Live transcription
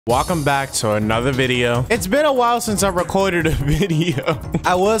Welcome back to another video. It's been a while since I recorded a video.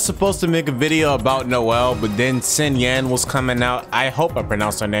 I was supposed to make a video about Noelle, but then XINYAN was coming out. I hope I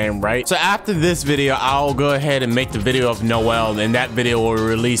pronounced her name right. So after this video, I'll go ahead and make the video of Noelle, and that video will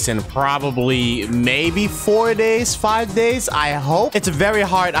release in probably maybe 4 days, 5 days. I hope. It's very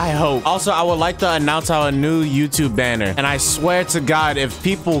hard, I hope. Also, I would like to announce our new YouTube banner. And I swear to God, if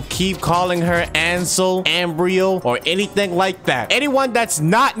people keep calling her Ansel, Embryo, or anything like that, anyone that's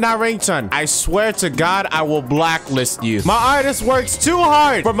not Naringto, I swear to God, I will blacklist you. My artist works too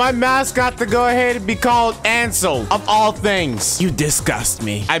hard for my mascot to go ahead and be called Ansel, of all things. You disgust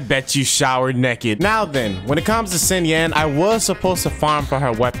me. I bet you showered naked. Now then, when it comes to XINYAN, I was supposed to farm for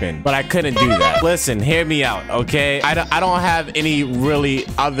her weapon, but I couldn't do that. Listen, hear me out, okay? I don't have any really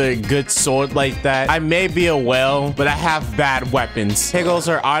other good sword like that. I may be a whale, but I have bad weapons. Here goes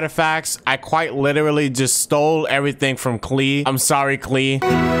her artifacts. I quite literally just stole everything from Klee. I'm sorry, Klee.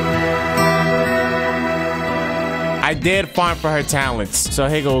 I did farm for her talents. So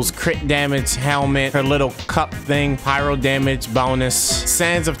here goes crit damage, helmet, her little cup thing, pyro damage bonus,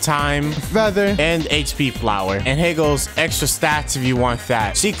 sands of time, feather, and HP flower. And here goes extra stats if you want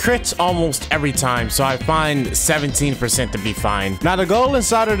that. She crits almost every time, so I find 17% to be fine. Now the goal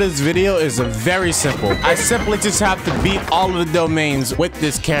inside of this video is very simple. I simply just have to beat all of the domains with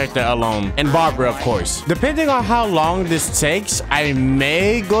this character alone. And Barbara, of course. Depending on how long this takes, I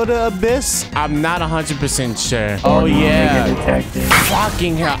may go to Abyss. I'm not 100% sure. Oh yeah.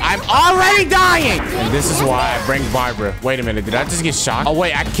 Fucking hell. I'm already dying. And this is why I bring Barbara. Wait a minute. Did I just get shot? Oh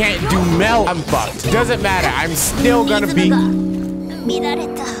wait, I can't do melt. I'm fucked. Doesn't matter. I'm still gonna be...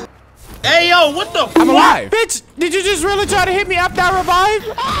 Hey yo, what the? I'm alive. Bitch, did you just really try to hit me after I revived?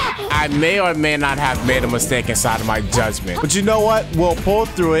 I may or may not have made a mistake inside of my judgment. But you know what? We'll pull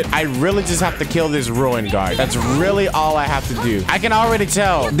through it. I really just have to kill this ruin guard. That's really all I have to do. I can already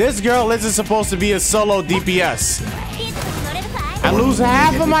tell. This girl isn't supposed to be a solo DPS. I lose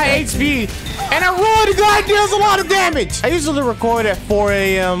half of my HP. And a ruin guard deals a lot of damage. I usually record at 4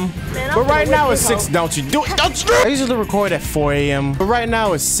 a.m. But right now it's 6. Don't you do it. Don't you? I usually record at 4 a.m. But right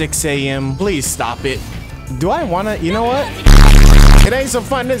now it's 6 a.m. Please stop it. Do I wanna? You know what? It ain't so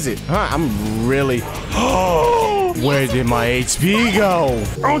fun, is it? Huh? I'm really... Where did my HP go?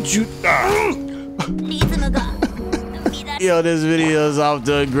 Don't you... Yo, this video is off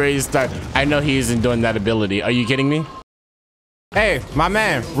to a great start. I know he isn't doing that ability. Are you kidding me? Hey, my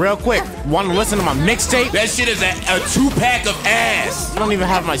man, real quick, want to listen to my mixtape? That shit is a 2-pack of ass. I don't even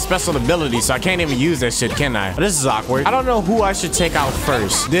have my special ability, so I can't even use that shit, can I? This is awkward. I don't know who I should take out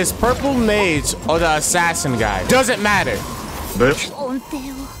first. This purple mage or the assassin guy. Doesn't matter. Bitch.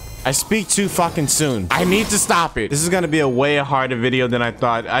 I speak too fucking soon. I need to stop it. This is gonna be a way harder video than I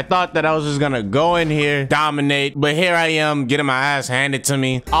thought. I thought that I was just gonna go in here, dominate, but here I am getting my ass handed to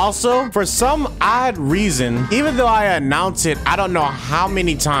me. Also, for some odd reason, even though I announce it, I don't know how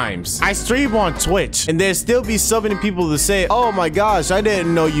many times, I stream on Twitch, and there still be so many people that say, oh my gosh, I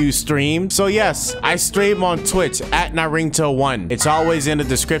didn't know you streamed. So yes, I stream on Twitch at Naringto1. It's always in the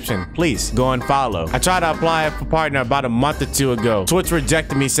description. Please go and follow. I tried to apply for partner about a month or two ago. Twitch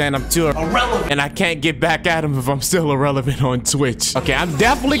rejected me saying I'm too irrelevant, and I can't get back at him if I'm still irrelevant on Twitch. Okay, I'm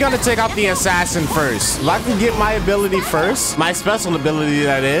definitely gonna take out the assassin first. If I can get my ability first, my special ability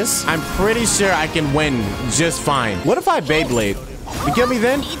that is, I'm pretty sure I can win just fine. What if I Beyblade? You kill me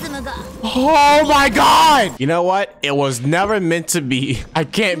then? Oh my God! You know what? It was never meant to be. I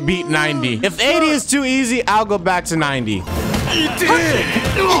can't beat 90. If 80 is too easy, I'll go back to 90. He did!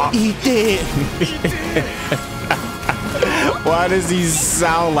 He did! Why does he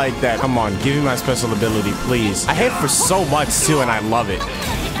sound like that? Come on, give me my special ability, please. I hit for so much too, and I love it.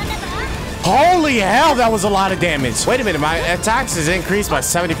 Holy hell, that was a lot of damage. Wait a minute, my attacks is increased by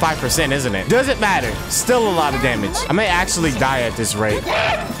 75%, isn't it? Doesn't matter. Still a lot of damage. I may actually die at this rate.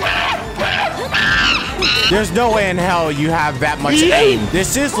 There's no way in hell you have that much aim. There's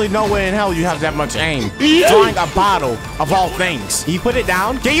seriously no way in hell you have that much aim. Drawing a bottle, of all things. You put it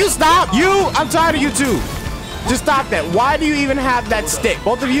down? Can you stop? I'm tired of you too. Just stop that. Why do you even have that stick?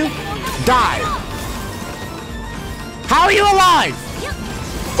 Both of you? Die. How are you alive?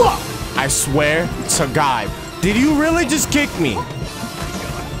 Fuck. I swear to God. Did you really just kick me?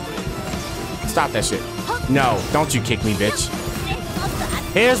 Stop that shit. No, don't you kick me, bitch.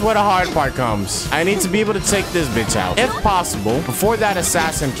 Here's where the hard part comes. I need to be able to take this bitch out. If possible, before that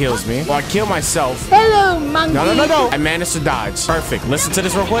assassin kills me, or I kill myself. Hello, monkey. No. I managed to dodge. Perfect. Listen to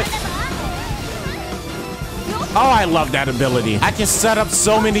this real quick. Oh, I love that ability. I can set up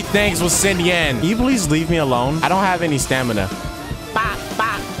so many things with XINYAN. Can you please leave me alone? I don't have any stamina.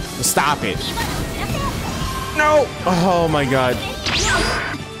 Stop it. No. Oh my God.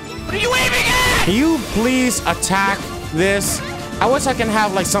 What are you aiming at? Can you please attack this? I wish I can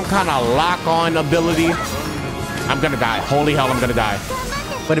have like some kind of lock-on ability. I'm gonna die. Holy hell, I'm gonna die.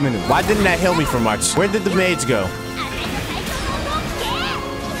 Wait a minute. Why didn't that heal me for much? Where did the mage go?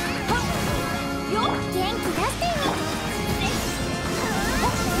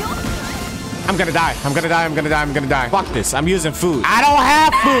 I'm gonna die. I'm gonna die. I'm gonna die. I'm gonna die. Fuck this. I'm using food. I don't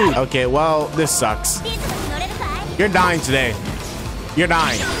have food. Okay, well, this sucks. You're dying today. You're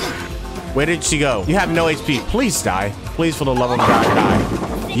dying. Where did she go? You have no HP. Please die. Please, for the love of God,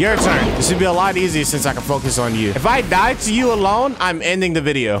 die. Your turn. This should be a lot easier since I can focus on you. If I die to you alone, I'm ending the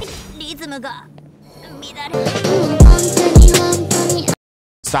video.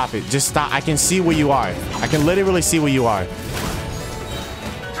 Stop it. Just stop. I can see where you are. I can literally see where you are.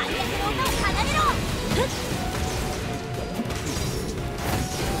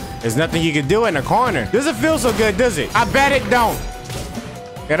 There's nothing you can do in the corner. Doesn't feel so good, does it? I bet it don't.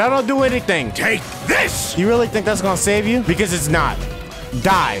 And I don't do anything. Take this! You really think that's gonna save you? Because it's not.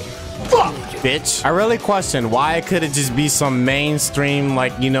 Die. Fuck, bitch. I really question why it couldn't just be some mainstream,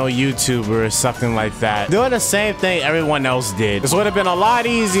 like, you know, YouTuber or something like that. Doing the same thing everyone else did. This would have been a lot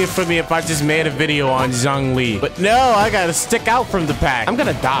easier for me if I just made a video on Zhongli. But no, I gotta stick out from the pack. I'm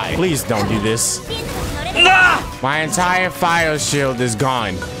gonna die. Please don't do this. Nah! My entire fire shield is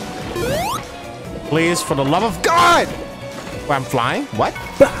gone. Please, for the love of God! Wait, I'm flying? What?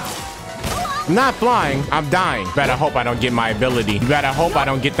 I'm not flying. I'm dying. Better hope I don't get my ability. You better hope I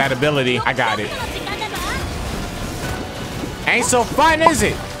don't get that ability. I got it. Ain't so fun, is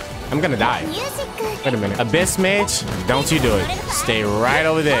it? I'm gonna die. Wait a minute. Abyss Mage, don't you do it. Stay right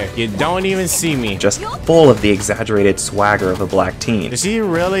over there. You don't even see me. Just full of the exaggerated swagger of a black teen. Is he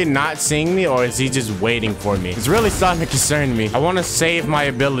really not seeing me, or is he just waiting for me? It's really starting to concern me. I want to save my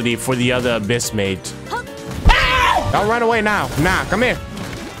ability for the other Abyss Mage. Don't run away now. Nah, come here.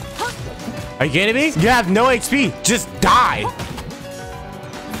 Are you kidding me? You have no HP. Just die.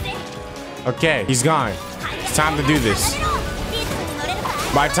 Okay, he's gone. It's time to do this.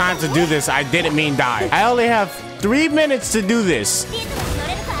 By time to do this, I didn't mean die. I only have 3 minutes to do this.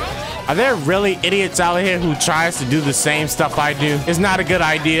 Are there really idiots out here who tries to do the same stuff I do? It's not a good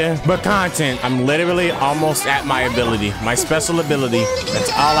idea, but content. I'm literally almost at my ability, my special ability.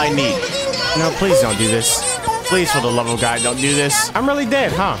 That's all I need. No, please don't do this. Please, for the love of God, don't do this. I'm really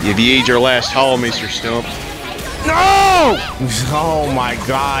dead, huh? You've used your last haul, Mr. Stump. No! Oh my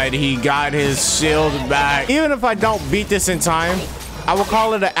God, he got his shield back. Even if I don't beat this in time, I will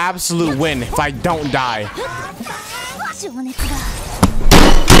call it an absolute win if I don't die.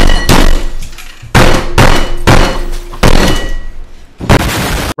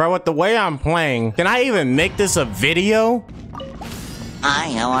 Bro, with the way I'm playing, can I even make this a video?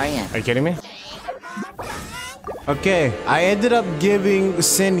 Hi, how are you? Are you kidding me? Okay, I ended up giving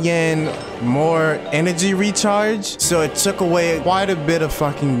XINYAN more energy recharge, so it took away quite a bit of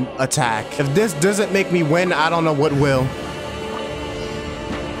fucking attack. If this doesn't make me win, I don't know what will.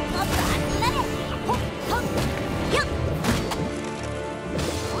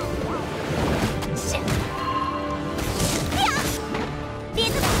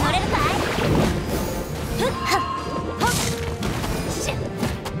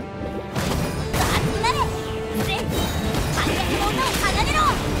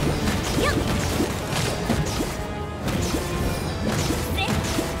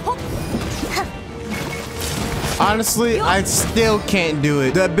 Honestly, I still can't do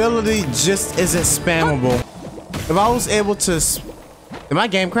it. The ability just isn't spammable. If I was able to... Did my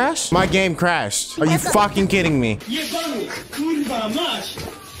game crash? My game crashed. Are you fucking kidding me?